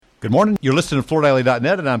Good morning. You're listening to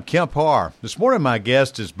FloorDaily.net, and I'm Kemp Harr. This morning, my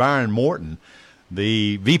guest is Byron Morton,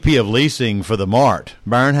 the VP of Leasing for the Mart.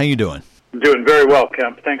 Byron, how you doing? I'm doing very well,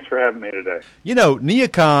 Kemp. Thanks for having me today. You know,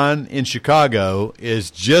 NeoCon in Chicago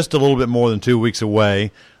is just a little bit more than 2 weeks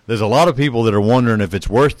away. There's a lot of people that are wondering if it's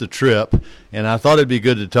worth the trip, and I thought it'd be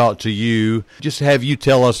good to talk to you, just have you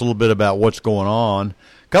tell us a little bit about what's going on.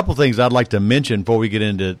 A couple things I'd like to mention before we get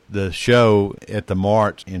into the show at the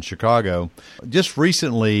Mart in Chicago. Just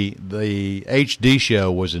recently, the HD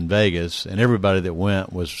show was in Vegas, and everybody that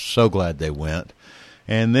went was so glad they went.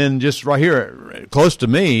 And then just right here, close to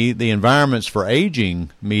me, the Environments for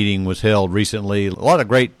Aging meeting was held recently. A lot of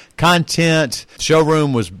great content.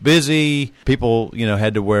 Showroom was busy. People,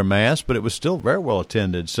 had to wear masks, but it was still very well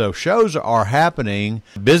attended. So shows are happening.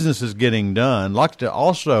 Business is getting done. I'd like to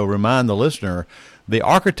also remind the listener, the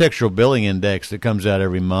Architectural Billing Index that comes out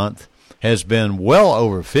every month has been well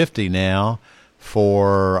over 50 now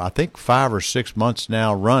for, I think, 5 or 6 months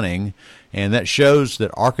now running. And that shows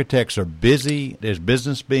that architects are busy. There's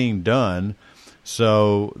business being done.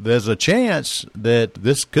 So there's a chance that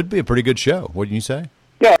this could be a pretty good show. Wouldn't you say?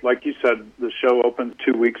 Yeah, like you said, the show opens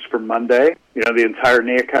 2 weeks from Monday. The entire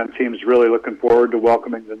NeoCon team is really looking forward to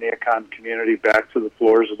welcoming the NeoCon community back to the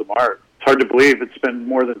floors of the Mart. It's hard to believe it's been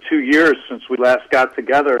more than 2 years since we last got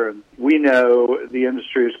together, and we know the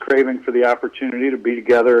industry is craving for the opportunity to be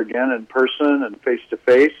together again in person and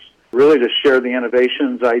face-to-face, really to share the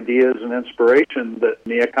innovations, ideas, and inspiration that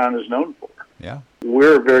NeoCon is known for. Yeah.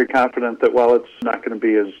 We're very confident that while it's not going to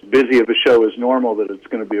be as busy of a show as normal, that it's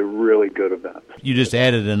going to be a really good event. You just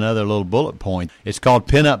added another little bullet point. It's called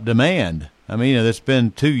Pent-Up Demand. I mean, it's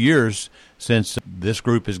been 2 years since this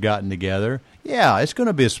group has gotten together. Yeah, it's going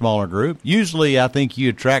to be a smaller group. Usually, I think you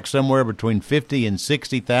attract somewhere between 50 and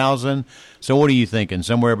 60,000. So what are you thinking,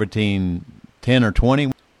 somewhere between 10 or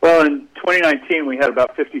 20? Well, in 2019, we had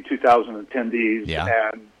about 52,000 attendees.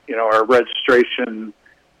 Yeah. And, our registration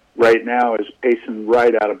right now is pacing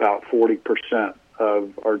right at about 40%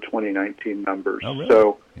 of our 2019 numbers. Oh, really?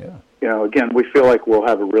 So, yeah. Again, we feel like we'll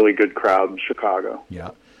have a really good crowd in Chicago.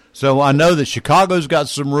 Yeah. So I know that Chicago's got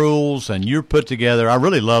some rules, and you're put together. I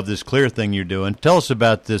really love this clear thing you're doing. Tell us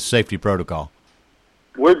about this safety protocol.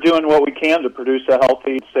 We're doing what we can to produce a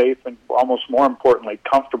healthy, safe, and almost more importantly,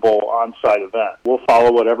 comfortable on-site event. We'll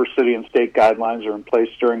follow whatever city and state guidelines are in place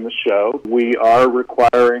during the show. We are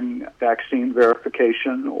requiring vaccine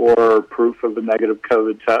verification or proof of a negative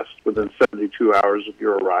COVID test within 72 hours of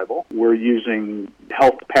your arrival. We're using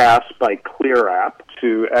Health Pass by Clear app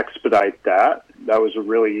to expedite that. That was a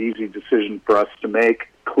really easy decision for us to make.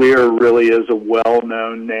 Clear really is a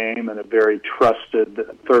well-known name and a very trusted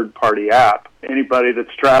third-party app. Anybody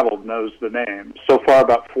that's traveled knows the name. So far,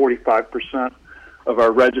 about 45% of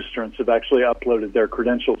our registrants have actually uploaded their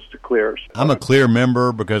credentials to Clear. I'm a Clear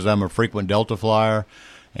member because I'm a frequent Delta flyer,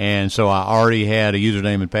 and so I already had a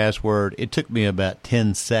username and password. It took me about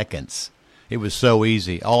 10 seconds. It was so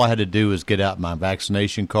easy. All I had to do was get out my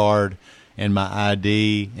vaccination card and my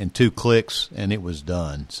ID in 2 clicks, and it was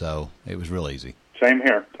done. So it was real easy. Same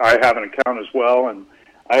here. I have an account as well, and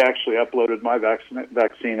I actually uploaded my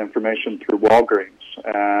vaccine information through Walgreens,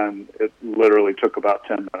 and it literally took about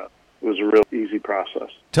 10 minutes. It was a real easy process.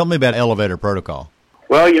 Tell me about elevator protocol.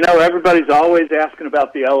 Well, everybody's always asking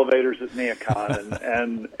about the elevators at NeoCon,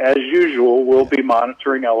 and as usual, we'll be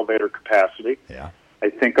monitoring elevator capacity. Yeah. I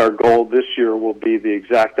think our goal this year will be the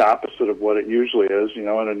exact opposite of what it usually is. In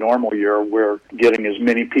a normal year, we're getting as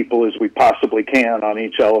many people as we possibly can on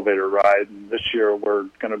each elevator ride, and this year we're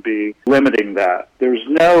going to be limiting that. There's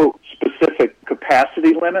no specific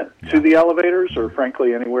capacity limit to the elevators or,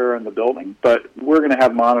 frankly, anywhere in the building, but we're going to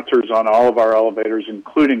have monitors on all of our elevators,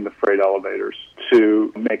 including the freight elevators,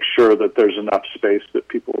 to make sure that there's enough space that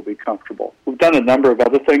people will be comfortable. We've done a number of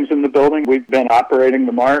other things in the building. We've been operating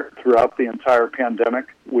the Mart throughout the entire pandemic.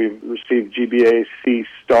 We've received GBAC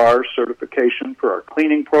Star certification for our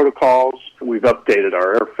cleaning protocols. We've updated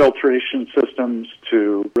our air filtration systems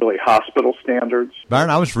to really hospital standards. Byron,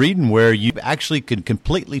 I was reading where you actually could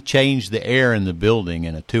completely change the air in the building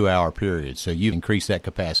in a 2-hour period. So you've increased that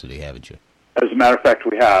capacity, haven't you? As a matter of fact,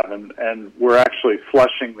 we have, and we're actually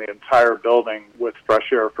flushing the entire building with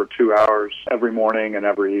fresh air for 2 hours every morning and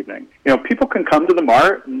every evening. People can come to the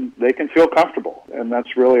Mart and they can feel comfortable, and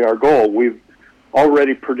that's really our goal. We've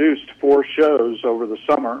already produced 4 shows over the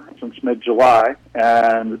summer since mid-July,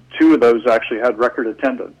 and 2 of those actually had record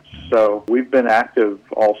attendance. So we've been active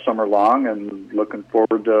all summer long and looking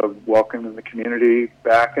forward to welcoming the community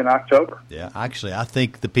back in October. Yeah, actually, I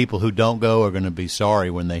think the people who don't go are going to be sorry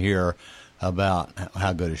when they hear about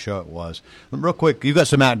how good a show it was. Real quick, you've got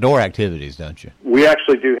some outdoor activities, don't you? We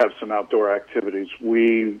actually do have some outdoor activities.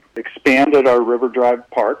 We expanded our River Drive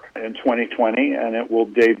Park in 2020, and it will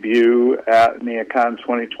debut at NeoCon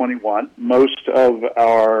 2021. Most of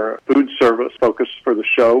our food service focus for the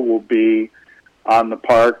show will be on the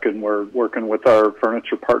park, and we're working with our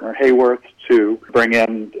furniture partner Hayworth to bring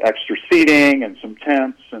in extra seating and some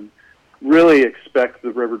tents, and really expect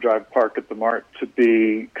the River Drive Park at the Mart to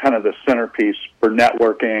be kind of the centerpiece for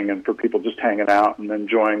networking and for people just hanging out and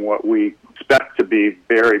enjoying what we expect to be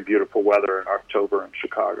very beautiful weather in October in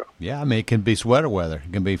Chicago. Yeah, I mean, it can be sweater weather.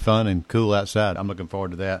 It can be fun and cool outside. I'm looking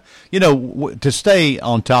forward to that. You know, to stay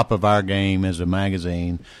on top of our game as a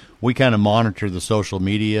magazine, we kind of monitor the social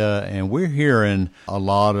media, and we're hearing a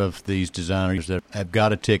lot of these designers that have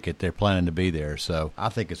got a ticket. They're planning to be there, so I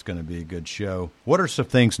think it's going to be a good show. What are some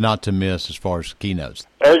things not to miss as far as keynotes?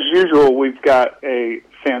 As usual, we've got a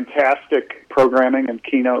fantastic programming and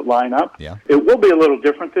keynote lineup. Yeah. It will be a little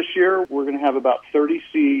different this year. We're going to have about 30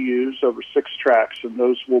 CEUs over 6 tracks, and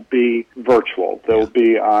those will be virtual. They'll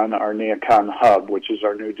be on our NeoCon Hub, which is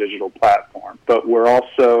our new digital platform. But we're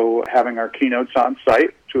also having our keynotes on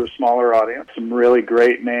site to a smaller audience. Some really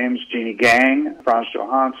great names: Jeannie Gang, Franz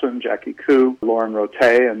Johansson, Jackie Koo, Lauren Rote,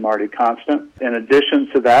 and Marty Constant. In addition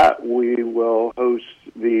to that, we will host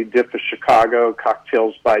the DIFA Chicago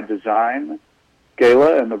Cocktails by Design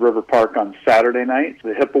Gala in the River Park on Saturday night,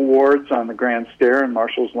 the HIP Awards on the Grand Stair in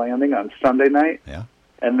Marshall's Landing on Sunday night. Yeah.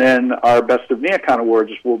 And then our Best of NeoCon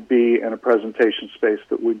Awards will be in a presentation space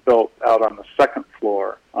that we built out on the second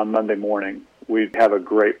floor on Monday morning. We have a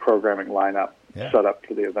great programming lineup set up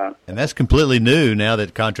for the event. And that's completely new now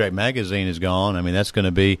that Contract Magazine is gone. I mean, that's going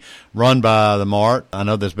to be run by the Mart. I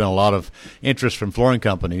know there's been a lot of interest from flooring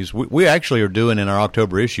companies. We actually are doing in our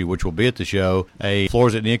October issue, which will be at the show, a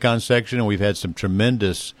Floors at NeoCon section, and we've had some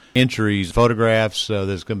tremendous entries, photographs, so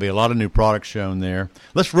there's going to be a lot of new products shown there.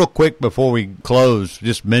 Let's real quick before we close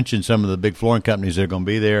just mention some of the big flooring companies that are going to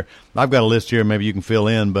be there. I've got a list here, maybe you can fill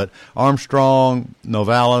in, but Armstrong,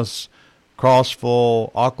 Novalis,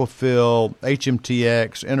 Crossville, Aquafil,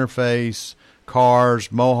 HMTX, Interface,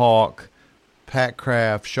 Cars, Mohawk,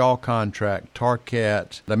 Packcraft, Shaw Contract,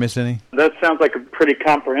 Tarcat. Did I miss any? That sounds like a pretty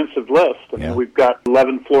comprehensive list. I mean, we've got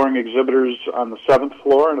 11 flooring exhibitors on the 7th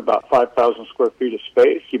floor and about 5,000 square feet of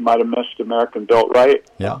space. You might have missed American Built Right.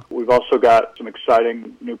 Yeah. We've also got some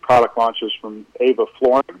exciting new product launches from Ava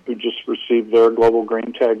Flooring, who just received their Global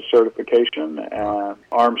Green Tag certification, and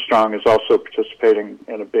Armstrong is also participating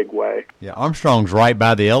in a big way. Yeah, Armstrong's right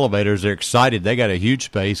by the elevators. They're excited. They got a huge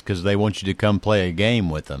space because they want you to come play a game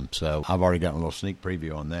with them. So I've already gotten a little sneak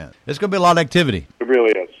preview on that. It's going to be a lot of activity. It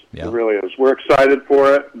really is. Yeah. It really is. We're excited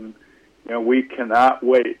for it, and we cannot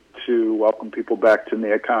wait to welcome people back to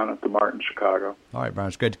NeoCon at the Mart in Chicago. All right, Byron,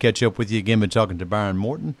 it's great to catch up with you again. Been talking to Byron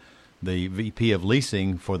Morton, the VP of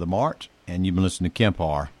Leasing for the Mart, and you've been listening to Kemp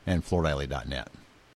Harr and FloorDaily.net.